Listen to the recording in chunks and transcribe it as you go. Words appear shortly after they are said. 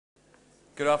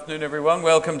Good afternoon, everyone.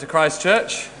 Welcome to Christ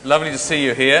Church. Lovely to see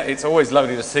you here. It's always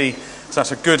lovely to see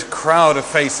such a good crowd of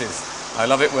faces. I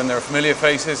love it when there are familiar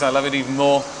faces. I love it even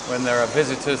more when there are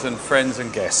visitors and friends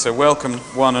and guests. So welcome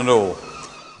one and all.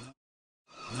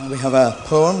 Now we have a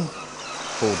poem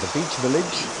called The Beach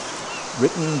Village,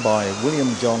 written by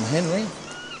William John Henry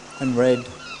and read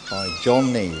by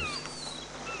John Neve.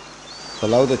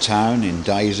 Below the town in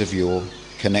days of yore,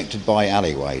 connected by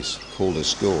alleyways called a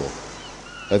score,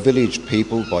 a village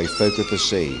peopled by folk of the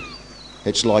sea,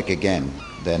 it's like again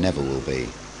there never will be.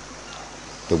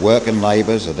 The work and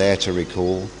labours are there to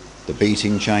recall the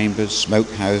beating chambers, smoke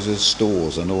houses,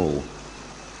 stores and all,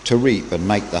 to reap and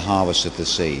make the harvest of the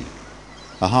sea,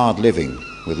 a hard living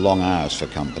with long hours for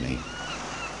company.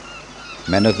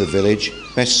 Men of the village,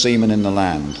 best seamen in the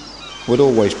land, would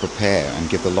always prepare and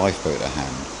give the lifeboat a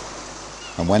hand.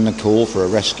 And when the call for a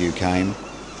rescue came,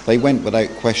 they went without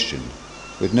question,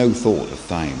 with no thought of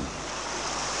fame.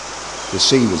 The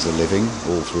sea was the living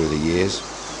all through the years,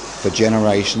 for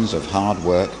generations of hard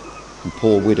work and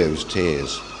poor widows'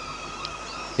 tears.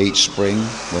 Each spring,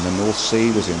 when the North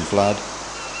Sea was in flood,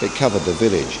 it covered the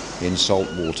village in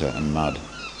salt water and mud.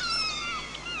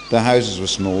 The houses were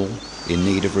small, in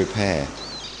need of repair.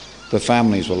 The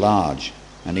families were large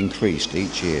and increased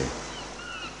each year.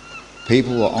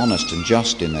 People were honest and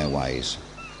just in their ways,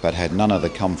 but had none of the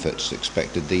comforts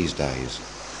expected these days.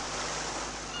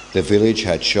 The village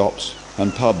had shops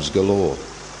and pubs galore.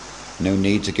 No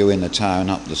need to go in the town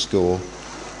up the score.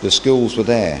 The schools were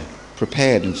there,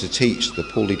 prepared and to teach the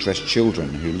poorly dressed children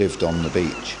who lived on the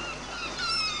beach.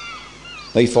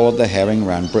 They followed the herring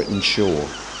round Britain's shore.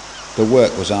 The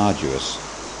work was arduous,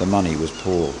 the money was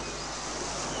poor.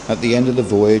 At the end of the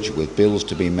voyage, with bills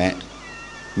to be met,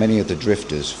 many of the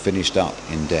drifters finished up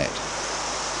in debt.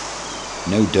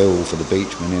 No dole for the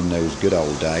beachmen in those good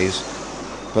old days,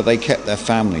 but they kept their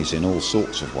families in all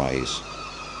sorts of ways,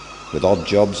 with odd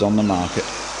jobs on the market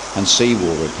and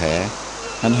seawall repair,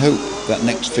 and hope that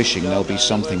next fishing there'll be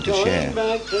something to share.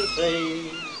 Back to sea,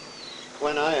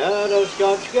 when I heard a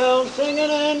Scotch girl singing,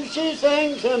 and she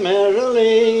sang so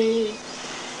merrily.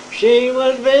 She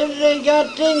was busy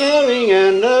gutting herring,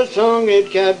 and her song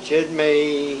it captured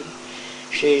me.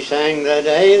 She sang, "The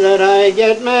day that I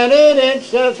get married,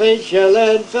 it's a fish a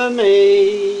lad for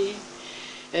me.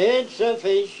 It's a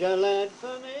fish a lad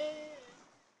for me."